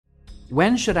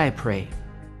When should I pray?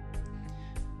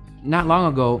 Not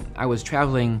long ago, I was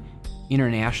traveling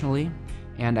internationally,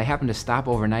 and I happened to stop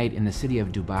overnight in the city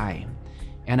of Dubai.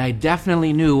 And I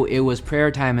definitely knew it was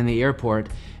prayer time in the airport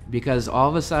because all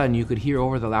of a sudden you could hear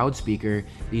over the loudspeaker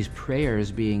these prayers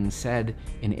being said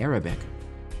in Arabic.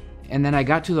 And then I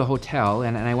got to the hotel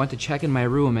and I went to check in my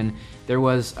room, and there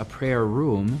was a prayer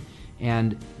room,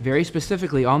 and very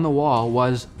specifically on the wall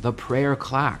was the prayer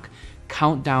clock,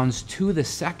 countdowns to the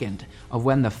second of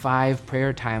when the 5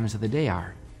 prayer times of the day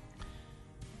are.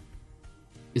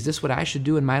 Is this what I should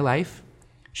do in my life?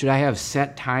 Should I have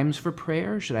set times for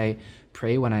prayer? Should I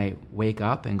pray when I wake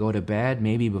up and go to bed,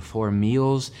 maybe before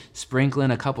meals, sprinkle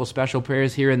in a couple special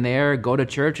prayers here and there, go to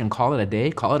church and call it a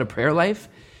day, call it a prayer life?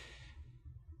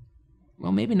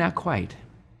 Well, maybe not quite.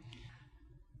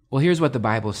 Well, here's what the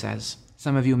Bible says.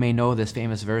 Some of you may know this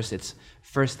famous verse. It's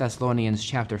 1 Thessalonians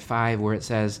chapter 5, where it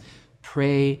says,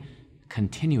 "Pray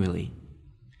continually."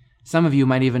 Some of you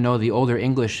might even know the older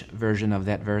English version of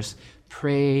that verse,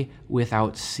 "Pray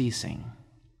without ceasing."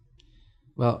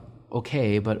 Well,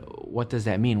 okay, but what does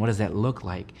that mean? What does that look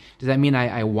like? Does that mean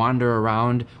I wander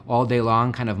around all day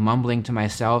long, kind of mumbling to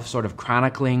myself, sort of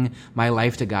chronicling my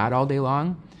life to God all day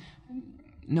long?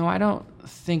 No, I don't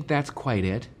think that's quite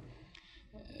it.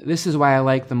 This is why I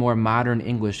like the more modern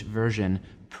English version,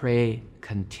 "pray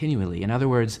continually." In other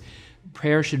words,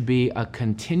 prayer should be a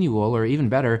continual, or even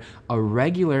better, a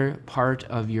regular part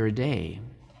of your day.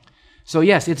 So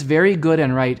yes, it's very good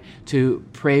and right to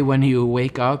pray when you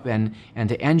wake up and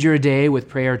to end your day with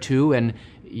prayer too. And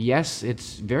yes,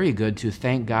 it's very good to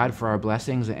thank God for our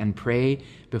blessings and pray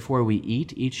before we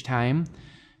eat each time.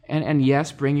 And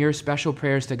yes, bring your special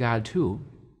prayers to God too.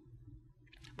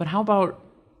 But how about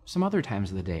some other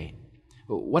times of the day?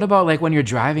 What about like when you're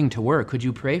driving to work? Could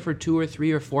you pray for 2 or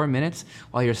 3 or 4 minutes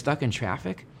while you're stuck in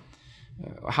traffic?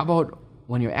 How about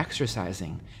when you're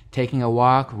exercising, taking a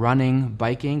walk, running,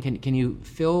 biking? Can you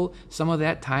fill some of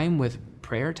that time with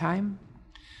prayer time?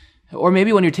 Or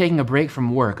maybe when you're taking a break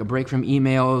from work, a break from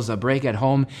emails, a break at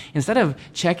home, instead of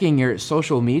checking your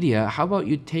social media, how about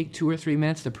you take 2 or 3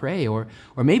 minutes to pray? Or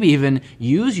maybe even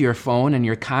use your phone and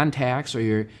your contacts or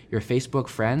your Facebook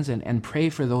friends and pray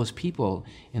for those people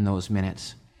in those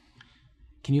minutes.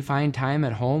 Can you find time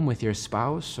at home with your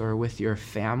spouse or with your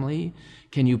family?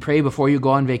 Can you pray before you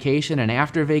go on vacation and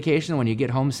after vacation when you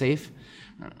get home safe?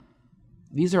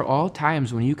 These are all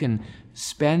times when you can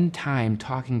spend time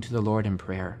talking to the Lord in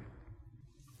prayer.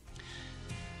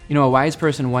 You know, a wise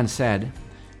person once said,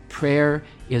 prayer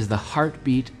is the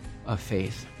heartbeat of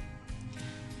faith.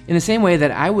 In the same way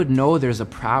that I would know there's a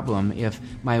problem if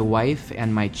my wife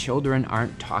and my children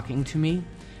aren't talking to me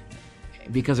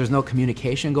because there's no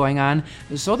communication going on,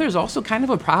 so there's also kind of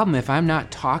a problem if I'm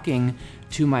not talking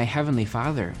to my Heavenly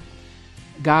Father.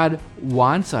 God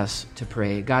wants us to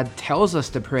pray. God tells us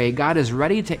to pray. God is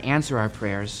ready to answer our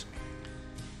prayers.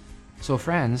 So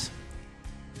friends,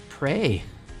 pray.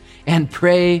 And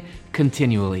pray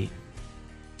continually.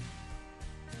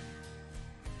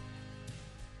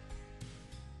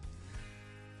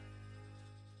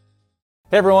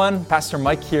 Hey everyone, Pastor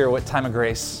Mike here with Time of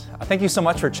Grace. Thank you so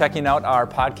much for checking out our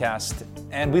podcast,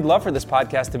 and we'd love for this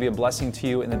podcast to be a blessing to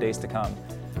you in the days to come.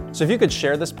 So if you could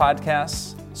share this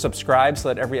podcast, subscribe so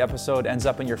that every episode ends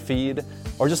up in your feed,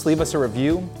 or just leave us a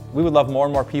review, we would love more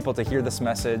and more people to hear this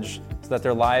message so that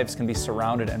their lives can be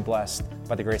surrounded and blessed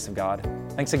by the grace of God.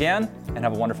 Thanks again, and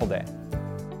have a wonderful day.